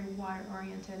 I'm very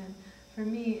water-oriented, and for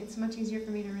me, it's much easier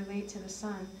for me to relate to the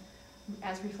sun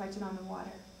as reflected on the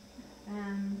water.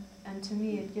 And to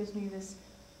me, it gives me this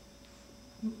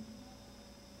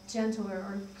gentler,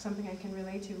 or something I can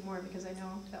relate to more, because I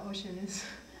know the ocean is,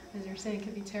 as you're saying,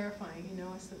 can be terrifying.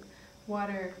 It's the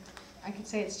water. I could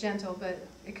say it's gentle, but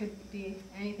it could be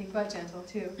anything but gentle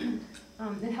too.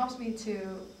 It helps me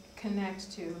to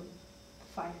connect to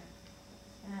fire.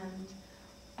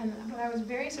 But I was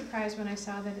very surprised when I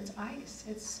saw that it's ice,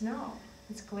 it's snow,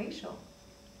 it's glacial.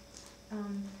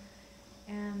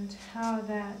 And how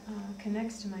that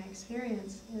connects to my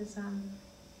experience is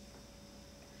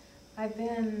I've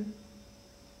been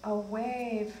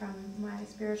away from my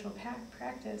spiritual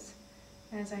practice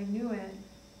as I knew it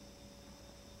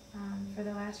for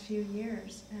the last few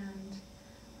years, and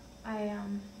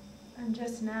I'm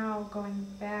just now going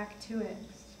back to it.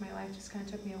 My life just kind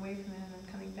of took me away from it, and I'm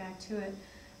coming back to it.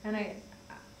 And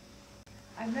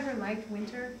I've never liked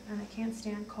winter, and I can't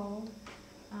stand cold.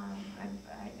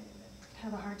 I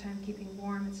have a hard time keeping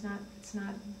warm. It's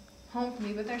not home for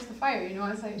me, but there's the fire,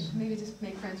 it's like I should maybe just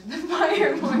make friends with the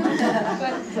fire more. But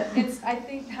I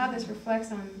think how this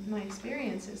reflects on my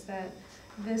experience is that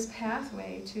this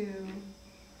pathway to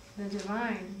the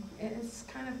divine is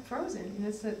kind of frozen.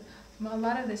 It's that a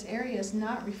lot of this area is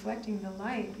not reflecting the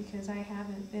light because I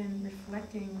haven't been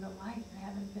reflecting the light. I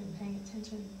haven't been paying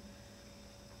attention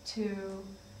to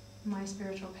my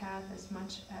spiritual path as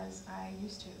much as I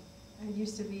used to. I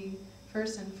used to be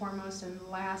first and foremost and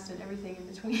last and everything in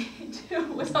between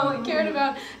too was all I cared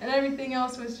about, and everything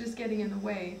else was just getting in the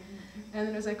way. And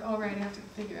then it was like, oh right, I have to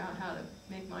figure out how to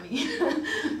make money.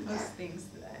 Those things.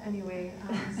 Anyway,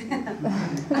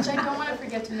 which I don't want to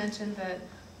forget to mention that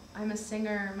I'm a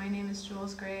singer. My name is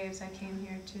Jules Graves. I came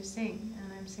here to sing,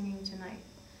 and I'm singing tonight.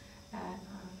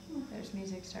 There's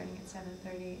music starting at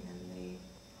 7:30 in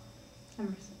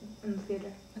Emerson, in the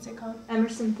theater. what's it called?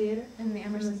 Emerson Theater. In the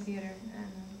Emerson Theater.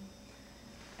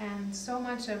 And so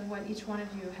much of what each one of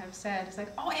you have said is like,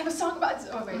 oh, I have a song about this.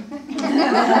 Oh, wait.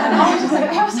 I was just like,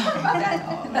 I have a song about that.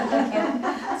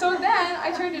 Oh, so then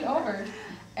I turned it over,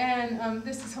 and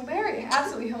this is hilarious,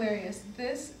 absolutely hilarious.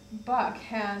 This buck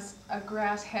has a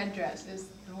grass headdress, is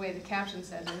the way the caption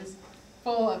says it. It's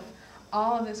full of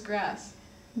all of this grass.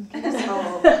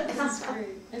 It's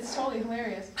great. It's totally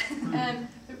hilarious. And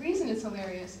the reason it's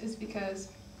hilarious is because,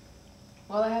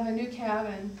 well, I have a new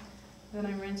cabin that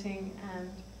I'm renting, and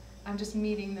I'm just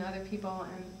meeting the other people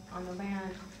and on the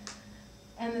land.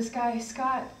 And this guy,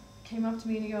 Scott, came up to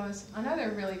me and he goes, another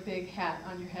really big hat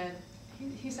on your head.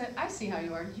 He said, I see how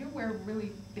you are. You wear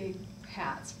really big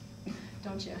hats,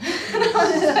 don't you?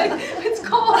 It's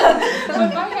cold.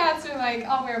 But my hats are like,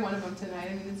 I'll wear one of them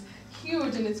tonight. I mean, it's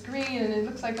huge and it's green and it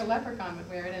looks like a leprechaun would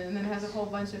wear it, and then it has a whole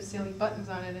bunch of silly buttons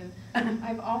on it, and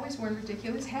I've always worn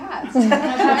ridiculous hats. So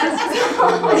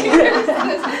here's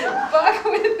this buck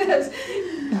with this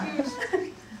huge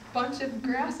bunch of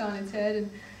grass on its head,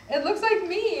 and it looks like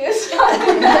me. It's so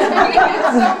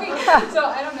me. So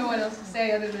I don't know what else to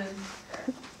say other than,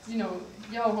 you know,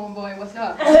 yo, homeboy, what's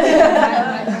up?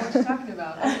 I know what you're talking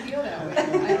about. I feel that way. I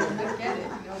get it,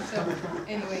 you know. So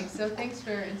anyway, so thanks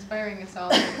for inspiring us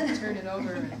all to turn it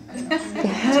over and on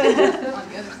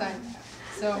the other side.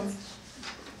 So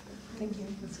thank you.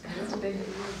 That's big.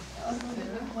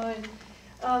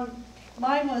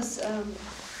 Mine was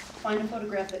find a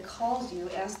photograph that calls you,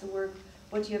 ask the work,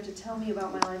 what do you have to tell me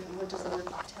about my life, and what does the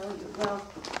work tell you? Well,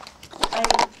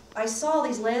 I saw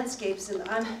these landscapes, and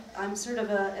I'm sort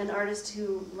of an artist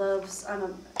who loves, I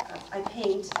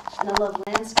paint, and I love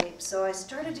landscapes. So I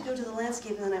started to go to the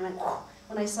landscape, and then I went,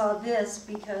 when I saw this,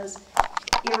 because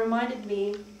it reminded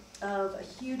me of a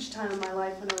huge time in my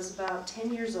life when I was about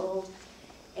 10 years old.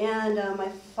 And my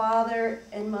father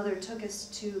and mother took us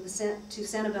to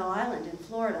Sanibel Island in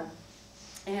Florida,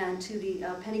 and to the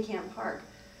Pennycamp Park,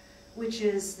 which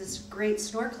is this great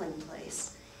snorkeling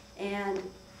place. And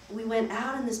we went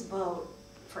out in this boat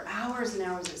for hours and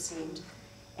hours, it seemed,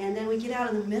 and then we get out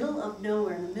in the middle of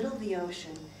nowhere, in the middle of the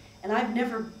ocean. And I've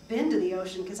never been to the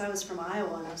ocean because I was from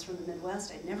Iowa and I was from the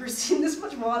Midwest. I'd never seen this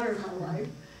much water in my life.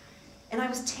 And I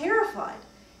was terrified.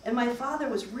 And my father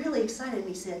was really excited, and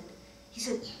he said,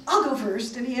 I'll go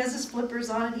first. And he has his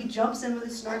flippers on, and he jumps in with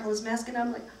his snorkel, his mask, and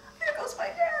I'm like, there goes my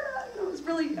dad.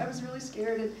 I was really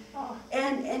scared.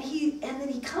 And then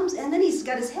he comes, and then he's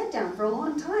got his head down for a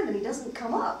long time, and he doesn't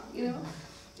come up, you know.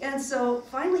 And so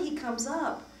finally he comes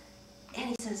up, and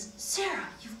he says, Sarah,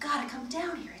 you've got to come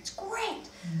down here. It's great.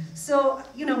 So,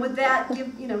 you know, with that,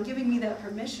 giving me that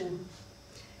permission,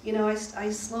 you know,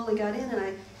 I slowly got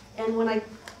in, and when I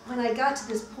got to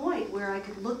this point where I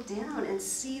could look down and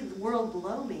see the world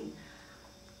below me,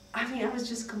 I mean, I was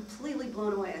just completely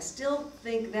blown away. I still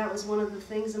think that was one of the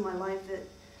things in my life that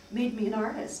made me an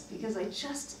artist, because I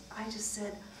just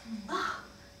said,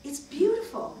 it's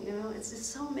beautiful, you know, it's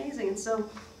so amazing. And so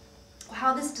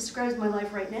how this describes my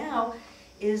life right now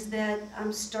is that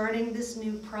I'm starting this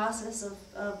new process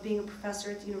of being a professor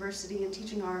at the university and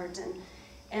teaching art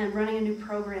and running a new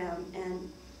program. And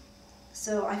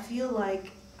so I feel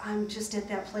like I'm just at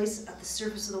that place at the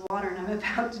surface of the water, and I'm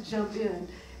about to jump in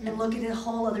and look at a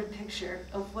whole other picture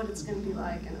of what it's going to be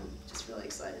like, and I'm just really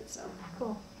excited. So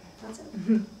cool. That's it.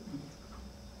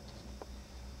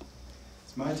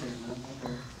 It's my turn, huh?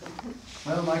 Okay.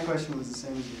 Well, my question was the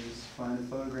same as yours. Find a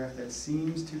photograph that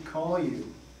seems to call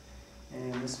you.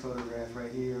 And this photograph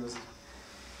right here was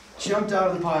jumped out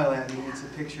of the pile at me. It's a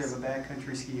picture of a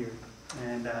backcountry skier.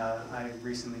 And I've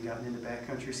recently gotten into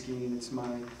backcountry skiing. It's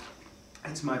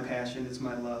my passion, it's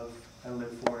my love. I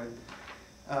live for it.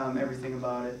 Everything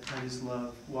about it. I just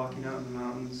love walking out in the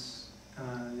mountains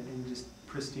in just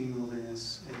pristine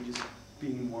wilderness and just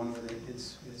being one with it.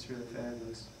 It's really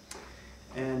fabulous.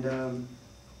 And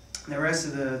the rest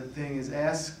of the thing is,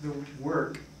 ask the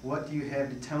work, what do you have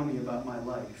to tell me about my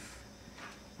life?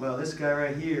 Well, this guy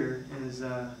right here is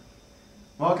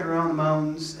walking around the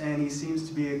mountains, and he seems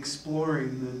to be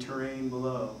exploring the terrain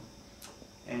below.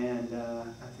 And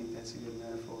I think that's a good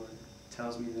metaphor. It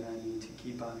tells me that I need to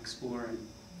keep on exploring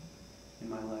in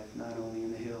my life, not only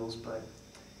in the hills, but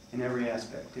in every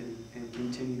aspect, and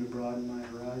continue to broaden my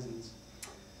horizons.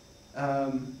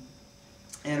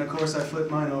 And of course, I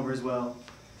flipped mine over as well.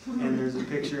 and there's a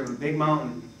picture of a big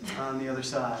mountain on the other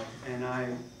side, and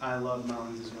I love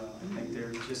mountains as well. I think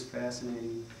they're just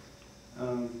fascinating.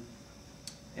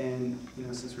 And you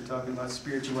know, since we're talking about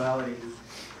spirituality,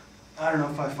 I don't know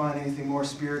if I find anything more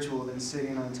spiritual than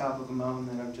sitting on top of a mountain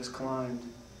that I've just climbed.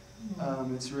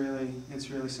 It's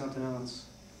really something else.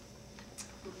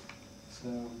 So,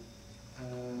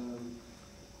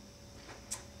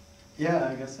 yeah,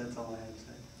 I guess that's all I have to say.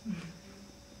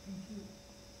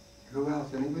 Who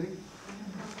else? Anybody?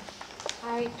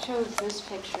 I chose this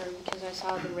picture because I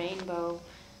saw the rainbow,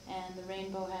 and the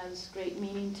rainbow has great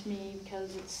meaning to me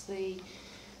because it's the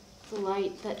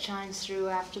light that shines through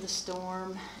after the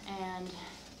storm, and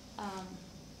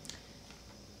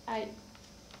I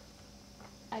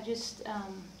just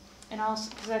and also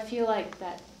because I feel like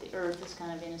that the earth is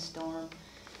kind of in a storm,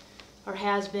 or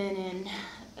has been in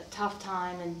a tough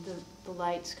time, and the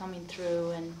light's coming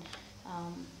through and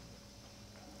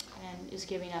is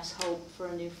giving us hope for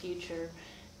a new future.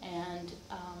 And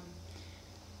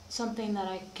something that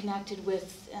I connected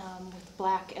with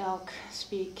Black Elk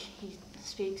he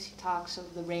talks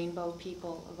of the rainbow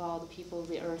people, of all the people of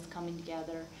the earth coming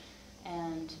together,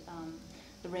 and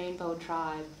the rainbow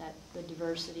tribe, that the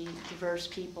diverse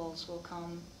peoples will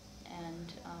come,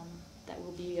 and that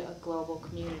will be a global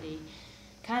community.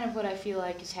 Kind of what I feel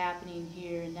like is happening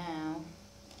here now.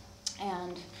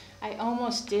 And I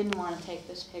almost didn't want to take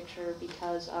this picture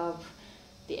because of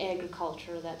the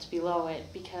agriculture that's below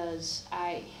it, because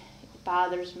it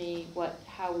bothers me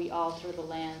how we alter the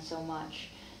land so much,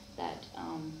 that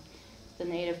the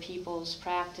native peoples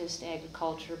practiced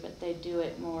agriculture, but they do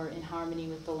it more in harmony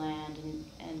with the land,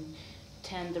 and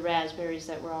tend the raspberries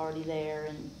that were already there,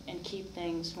 and keep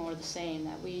things more the same,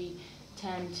 that we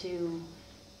tend to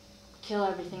kill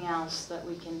everything else that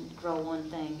we can grow one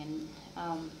thing,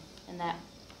 and that,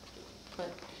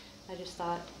 but I just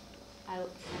thought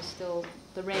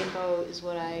the rainbow is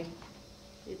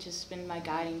it's just been my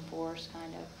guiding force,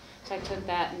 kind of. So I took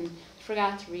that and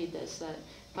forgot to read this, that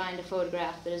find a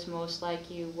photograph that is most like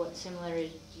you, what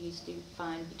similarities do you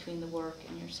find between the work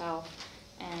and yourself.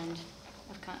 And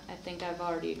I think I've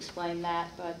already explained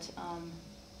that, but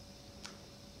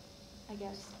I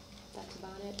guess that's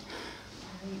about it.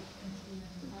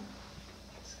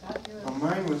 Well,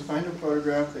 mine was find a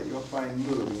photograph that you'll find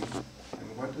moving,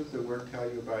 and what does the work tell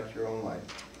you about your own life?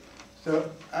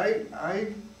 So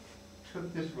I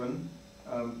took this one.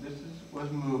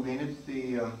 Was moving. It's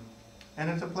and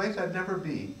it's a place I've never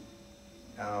been.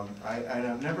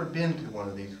 I've never been to one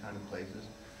of these kind of places.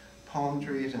 Palm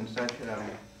trees and such.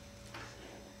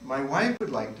 My wife would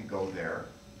like to go there,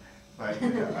 but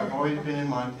I've always been in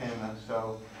Montana,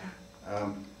 so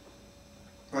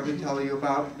what to tell you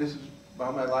about? This is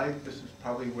about my life. This is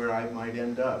probably where I might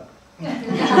end up.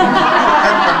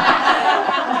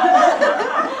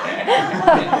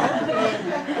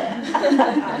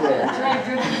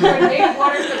 Native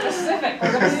waters of the Pacific.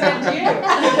 We're going to send you.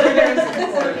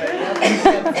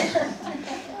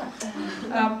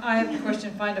 I have a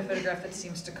question. Find a photograph that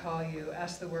seems to call you.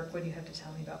 Ask the work, what do you have to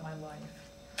tell me about my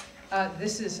life?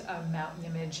 This is a mountain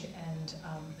image, and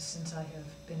since I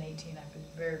have been 18, I've been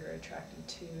very, very attracted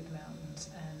to the mountains,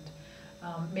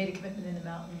 and made a commitment in the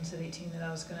mountains at 18 that I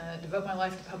was going to devote my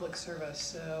life to public service.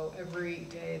 So every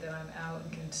day that I'm out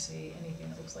and can see anything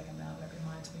that looks like a mountain, it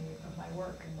reminds me of my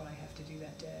work and what I have to do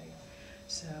that day.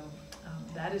 So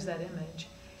that is that image.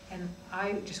 And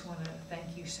I just want to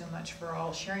thank you so much for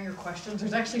all sharing your questions.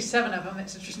 There's actually 7 of them.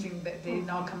 It's interesting that they didn't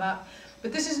all come up.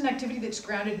 But this is an activity that's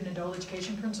grounded in adult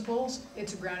education principles.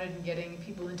 It's grounded in getting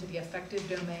people into the affective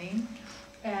domain,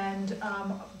 and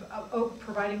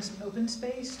providing some open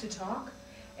space to talk.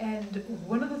 And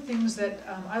one of the things that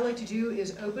I like to do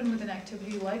is open with an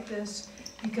activity like this,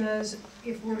 because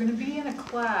if we're going to be in a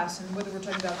class, and whether we're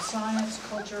talking about science,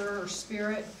 culture, or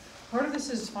spirit, part of this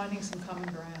is finding some common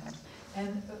ground.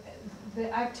 And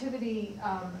the activity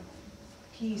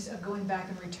piece of going back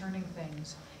and returning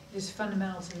things is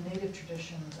fundamental to the native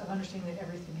traditions of understanding that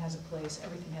everything has a place,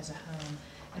 everything has a home,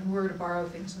 and we're to borrow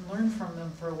things and learn from them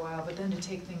for a while, but then to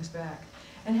take things back.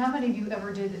 And how many of you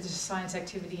ever did this science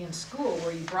activity in school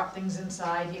where you brought things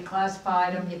inside, you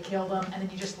classified them, you killed them, and then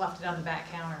you just left it on the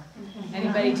back counter?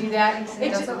 Anybody do that?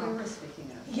 That's what we were speaking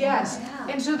of. Yes.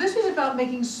 And so this is about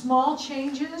making small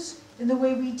changes in the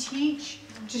way we teach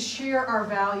to share our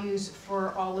values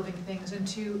for all living things and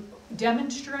to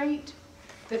demonstrate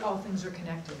that all things are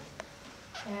connected.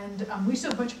 And we so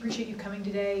much appreciate you coming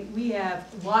today. We have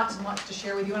lots and lots to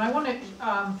share with you. And I want to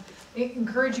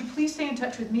encourage you, please stay in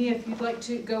touch with me if you'd like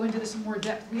to go into this in more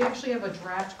depth. We actually have a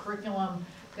draft curriculum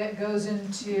that goes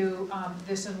into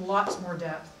this in lots more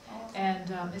depth.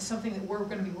 And it's something that we're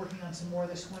going to be working on some more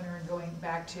this winter and going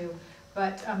back to.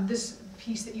 But this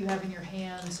piece that you have in your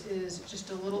hands is just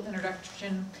a little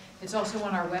introduction. It's also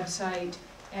on our website,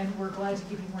 and we're glad to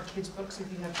give you more kids' books if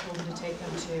you have children to take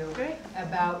them to. Great.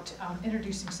 About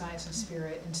introducing science and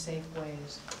spirit in safe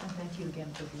ways. And thank you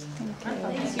again for being here.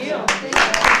 Thank you.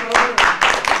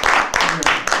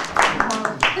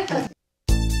 Thank you.